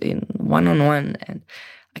spaces in one-on-one. And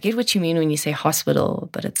I get what you mean when you say hospital,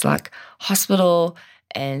 but it's like hospital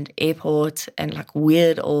and airport and like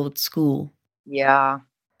weird old school. Yeah.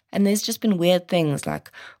 And there's just been weird things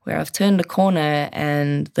like where I've turned a corner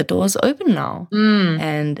and the door's open now.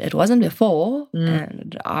 And it wasn't before.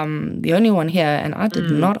 And I'm the only one here and I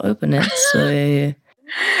did not open it. So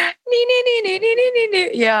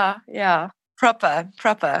yeah.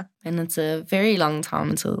 Proper. And it's a very long time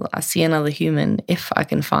until I see another human, if I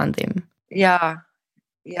can find them. Yeah.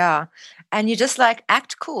 And you just like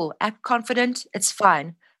act cool, act confident. It's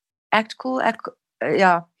fine. Act cool.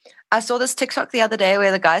 Yeah. I saw this TikTok the other day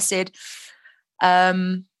where the guy said,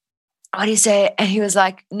 what did he say? And he was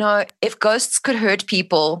like, no, if ghosts could hurt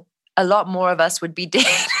people, a lot more of us would be dead.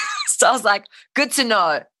 So I was like, good to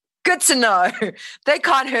know. They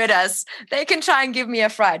can't hurt us. They can try and give me a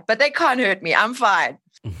fright, but they can't hurt me. I'm fine.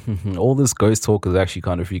 All this ghost talk is actually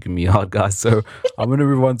kind of freaking me out, guys. So I'm going to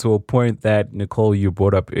move on to a point that Nicole, you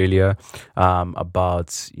brought up earlier,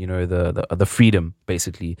 about the freedom,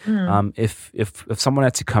 basically. If someone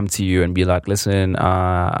had to come to you and be like, listen,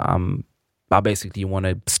 I basically want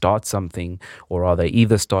to start something, or rather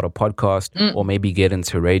either start a podcast or maybe get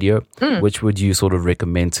into radio, which would you sort of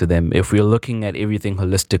recommend to them? If we're looking at everything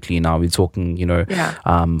holistically now, we're talking,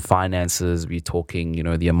 finances, we're talking,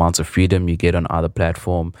 the amount of freedom you get on either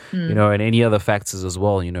platform, and any other factors as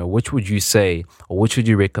well, which would you say, or which would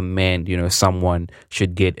you recommend, someone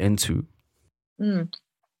should get into?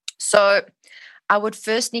 So I would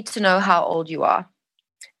first need to know how old you are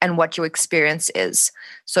and what your experience is.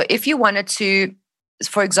 So if you wanted to,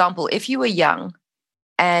 for example, if you were young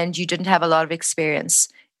and you didn't have a lot of experience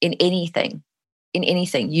in anything,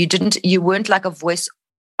 you weren't like a voice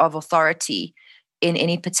of authority in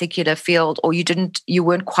any particular field, or you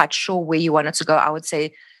weren't quite sure where you wanted to go, I would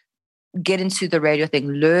say get into the radio thing,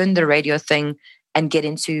 learn the radio thing, and get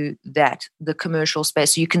into the commercial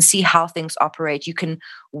space. So you can see how things operate. You can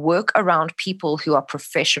work around people who are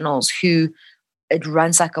professionals, who it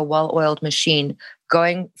runs like a well-oiled machine,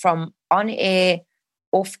 going from on-air,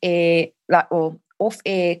 off-air, or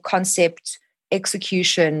off-air concept,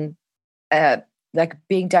 execution, like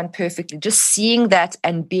being done perfectly. Just seeing that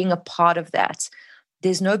and being a part of that.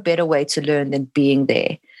 There's no better way to learn than being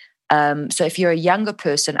there. So if you're a younger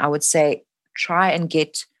person, I would say try and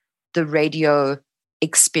get the radio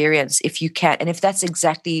experience if you can. And if that's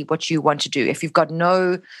exactly what you want to do, if you've got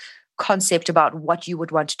no concept about what you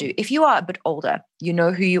would want to do, if you are a bit older, you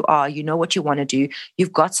know who you are, you know what you want to do,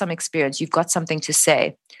 you've got some experience, you've got something to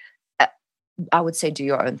say, I would say do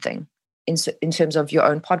your own thing in terms of your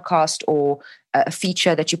own podcast or a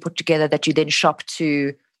feature that you put together that you then shop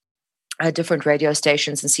to different radio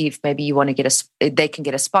stations and see if maybe you want to they can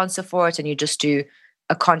get a sponsor for it, and you just do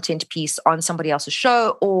a content piece on somebody else's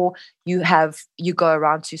show, or you go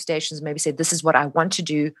around to stations, maybe say, this is what I want to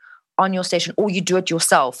do on your station, or you do it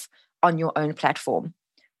yourself on your own platform.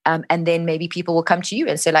 And then maybe people will come to you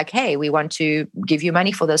and say like, hey, we want to give you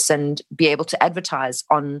money for this and be able to advertise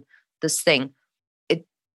on this thing.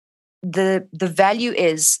 The value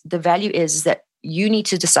is that you need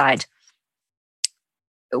to decide,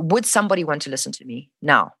 would somebody want to listen to me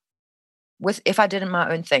now? If I did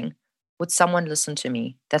my own thing, would someone listen to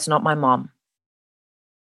me? That's not my mom.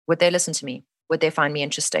 Would they listen to me? Would they find me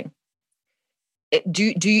interesting? Do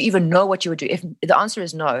you even know what you would do? If the answer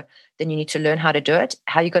is no, then you need to learn how to do it.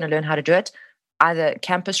 How are you going to learn how to do it? Either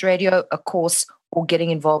campus radio, a course, or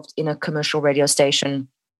getting involved in a commercial radio station.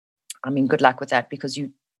 I mean, good luck with that, because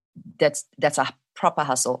that's a proper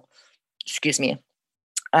hustle. Excuse me.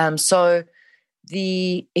 So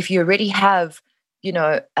if you already have,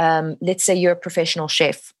 let's say you're a professional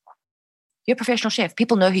chef. You're a professional chef.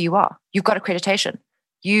 People know who you are. You've got accreditation.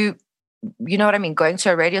 You know what I mean? Going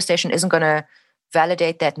to a radio station isn't going to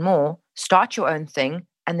validate that more. Start your own thing.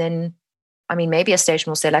 And then, I mean, maybe a station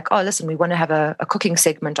will say like, oh, listen, we want to have a cooking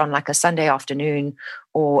segment on like a Sunday afternoon,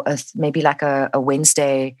 or maybe like a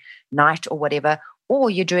Wednesday night or whatever. Or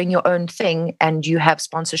you're doing your own thing and you have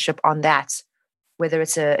sponsorship on that, whether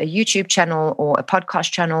it's a YouTube channel or a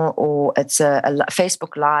podcast channel, or it's a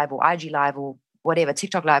Facebook Live or IG Live or whatever,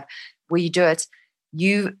 TikTok Live, where you do it.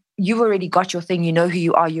 You've already got your thing. You know who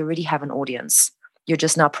you are. You already have an audience. You're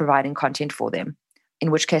just now providing content for them.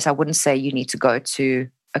 In which case, I wouldn't say you need to go to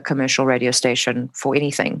a commercial radio station for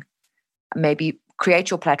anything. Maybe create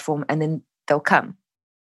your platform and then they'll come.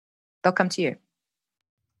 They'll come to you.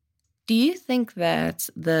 Do you think that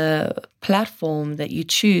the platform that you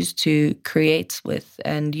choose to create with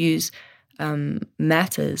and use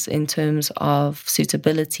matters in terms of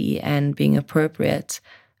suitability and being appropriate,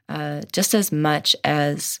 just as much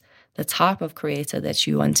as the type of creator that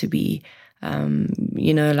you want to be?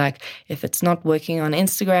 Like if it's not working on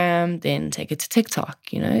Instagram, then take it to TikTok,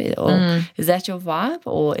 or is that your vibe,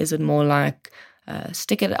 or is it more like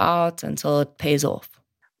stick it out until it pays off?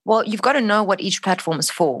 Well, you've got to know what each platform is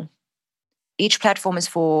for. Each platform is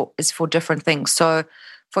for different things. So,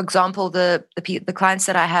 for example, the clients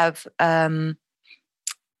that I have, having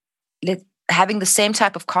the same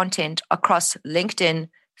type of content across LinkedIn,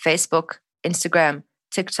 Facebook, Instagram,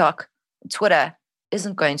 TikTok, Twitter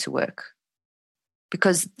isn't going to work,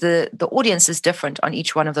 because the audience is different on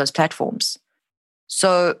each one of those platforms.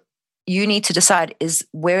 So you need to decide,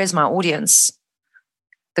 where is my audience?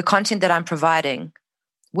 The content that I'm providing,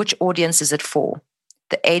 which audience is it for?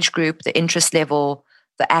 The age group, the interest level,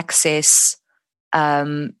 the access,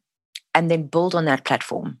 and then build on that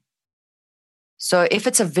platform. So if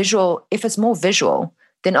it's more visual,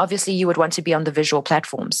 then obviously you would want to be on the visual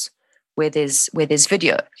platforms where there's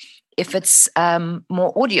video. If it's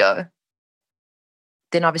more audio,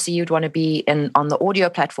 then obviously you'd want to be on the audio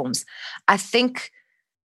platforms. I think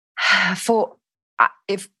for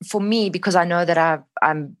me, because I know that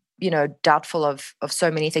I'm doubtful of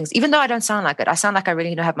so many things, even though I don't sound like it. I sound like I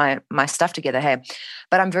really don't have my stuff together here,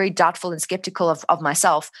 but I'm very doubtful and skeptical of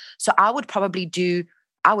myself. So I would throw you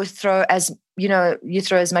throw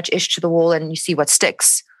as much ish to the wall and you see what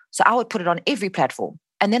sticks. So I would put it on every platform,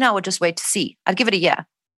 and then I would just wait to see. I'd give it a year,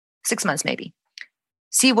 6 months maybe,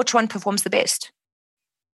 see which one performs the best.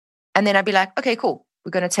 And then I'd be like, okay, cool.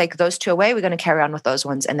 We're going to take those two away. We're going to carry on with those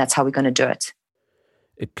ones. And that's how we're going to do it.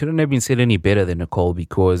 It couldn't have been said any better than Nicole,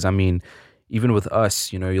 because, I mean, even with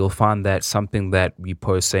us, you'll find that something that we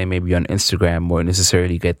post, say, maybe on Instagram, won't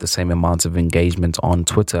necessarily get the same amount of engagement on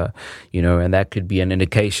Twitter, and that could be an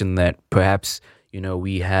indication that perhaps,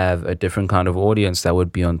 we have a different kind of audience that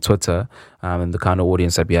would be on Twitter and the kind of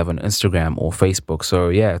audience that we have on Instagram or Facebook. So,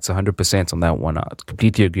 yeah, it's 100% on that one. I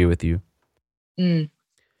completely agree with you.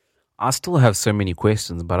 I still have so many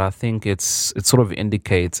questions, but I think it sort of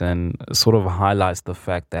indicates and sort of highlights the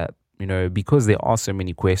fact that, because there are so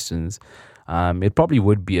many questions, it probably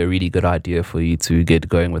would be a really good idea for you to get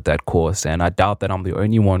going with that course. And I doubt that I'm the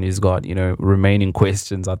only one who's got, remaining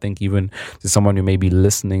questions. I think even to someone who may be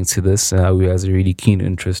listening to this, who has a really keen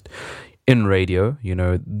interest in radio,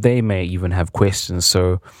 they may even have questions.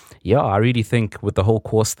 So yeah, I really think with the whole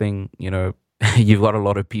course thing, you've got a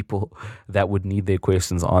lot of people that would need their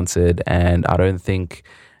questions answered. And I don't think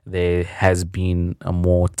there has been a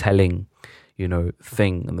more telling,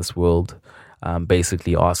 thing in this world,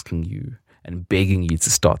 basically asking you and begging you to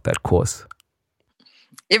start that course.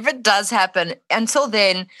 If it does happen, until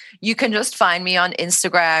then, you can just find me on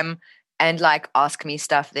Instagram and like ask me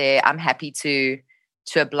stuff there. I'm happy to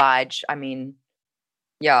oblige. I mean,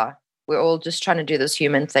 yeah, we're all just trying to do this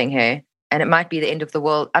human thing here. And it might be the end of the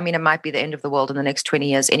world. I mean, it might be the end of the world in the next 20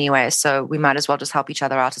 years anyway. So we might as well just help each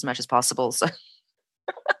other out as much as possible. So.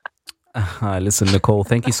 Listen, Nicole,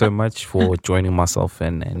 thank you so much for joining myself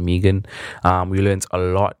and Megan. We learned a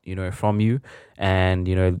lot, from you. And,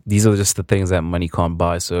 these are just the things that money can't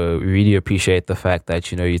buy. So we really appreciate the fact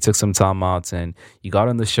that, you took some time out and you got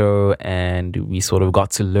on the show and we sort of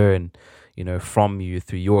got to learn, from you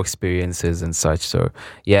through your experiences and such. So,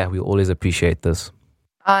 yeah, we always appreciate this.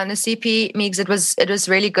 Nasipi, Meegs, it was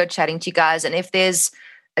really good chatting to you guys. And if there's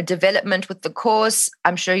a development with the course,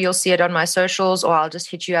 I'm sure you'll see it on my socials, or I'll just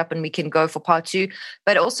hit you up and we can go for part 2.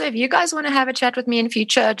 But also, if you guys want to have a chat with me in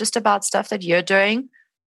future just about stuff that you're doing,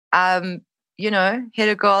 hit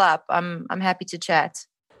a girl up. I'm happy to chat.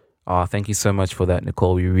 Thank you so much for that,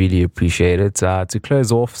 Nicole. We really appreciate it. To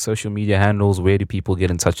close off, social media handles, where do people get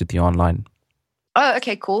in touch with you online? Oh,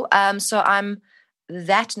 okay, cool. So I'm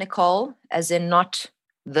that Nicole, as in not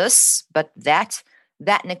this, but that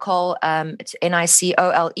Nicole. It's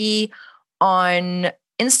Nicole on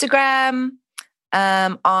Instagram,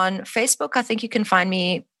 on Facebook. I think you can find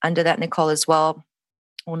me under that Nicole as well,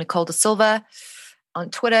 or Nicole Da Silva. On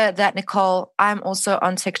Twitter, that Nicole. I'm also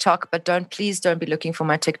on TikTok, but please don't be looking for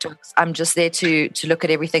my TikToks. I'm just there to look at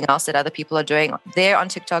everything else that other people are doing. There on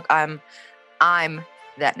TikTok, I'm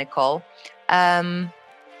that Nicole.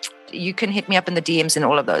 You can hit me up in the DMs in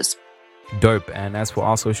all of those. Dope. And as for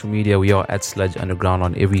our social media, we are at Sludge Underground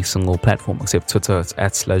on every single platform except Twitter. It's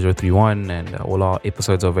at Sludge031, and all our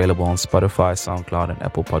episodes are available on Spotify, SoundCloud, and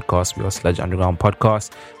Apple Podcasts. We are Sludge Underground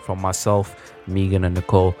Podcast. From myself, Megan, and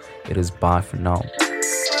Nicole, it is bye for now.